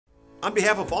On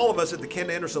behalf of all of us at the Ken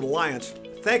Anderson Alliance,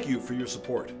 thank you for your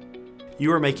support.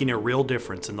 You are making a real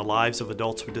difference in the lives of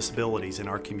adults with disabilities in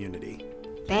our community.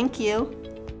 Thank you.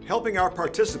 Helping our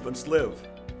participants live,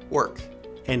 work,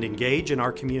 and engage in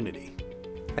our community.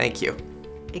 Thank you.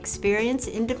 Experience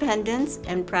independence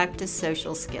and practice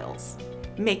social skills.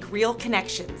 Make real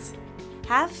connections.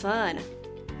 Have fun.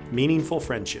 Meaningful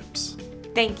friendships.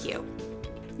 Thank you.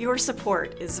 Your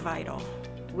support is vital.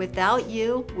 Without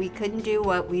you, we couldn't do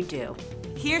what we do.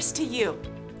 Here's to you.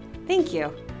 Thank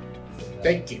you.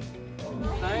 Thank you.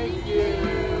 Thank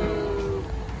you.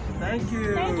 Thank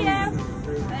you. Thank you.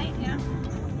 Thank you.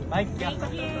 Thank you.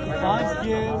 Thank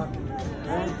you.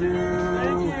 Thank you.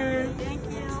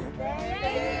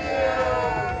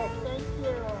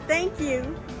 Thank you. Thank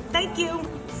you. Thank you.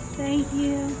 Thank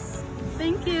you.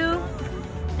 Thank you.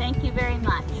 Thank you very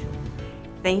much.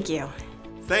 Thank you.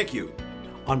 thank you.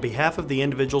 On behalf of the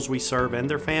individuals we serve and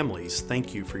their families,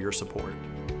 thank you for your support.